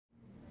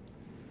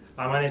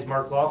My name is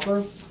Mark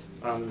Loeffler.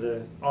 I'm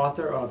the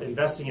author of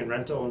Investing in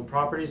Rent-to-Own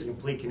Properties, a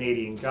complete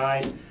Canadian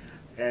guide.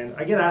 And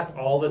I get asked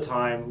all the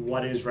time,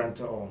 what is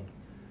rent-to-own?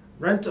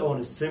 Rent-to-own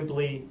is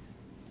simply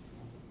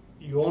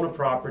you own a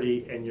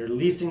property and you're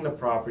leasing the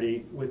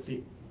property with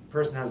the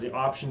person has the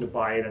option to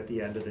buy it at the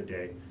end of the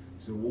day.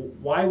 So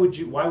why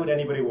would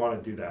anybody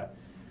want to do that?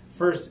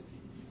 First,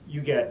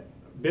 you get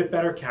a bit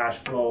better cash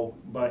flow,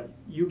 but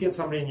you get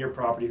somebody in your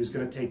property who's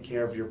going to take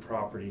care of your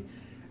property.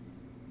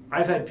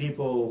 I've had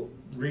people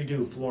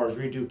redo floors,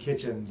 redo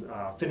kitchens,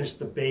 finish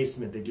the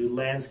basement, they do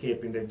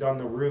landscaping, they've done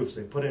the roofs,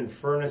 they put in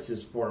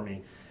furnaces for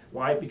me.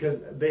 Why?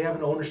 Because they have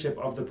an ownership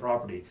of the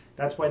property.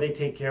 That's why they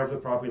take care of the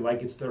property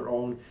like it's their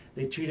own.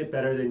 They treat it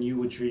better than you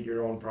would treat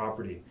your own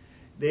property.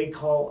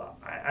 I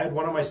had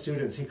one of my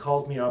students, he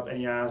called me up and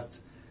he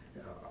asked,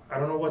 I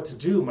don't know what to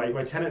do.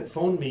 My tenant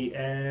phoned me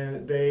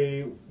and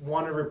they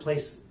want to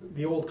replace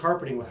the old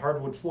carpeting with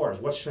hardwood floors.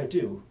 What should I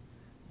do?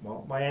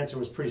 Well, my answer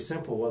was pretty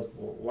simple, was,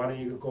 well, why don't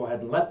you go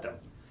ahead and let them?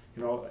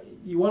 You know,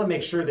 you want to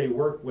make sure they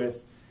work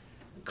with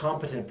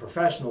competent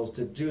professionals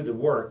to do the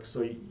work,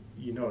 so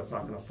you know it's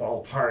not going to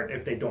fall apart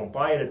if they don't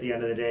buy it at the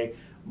end of the day.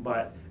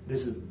 But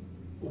this is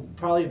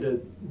probably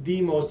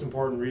the most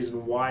important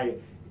reason why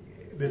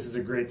this is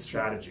a great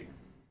strategy.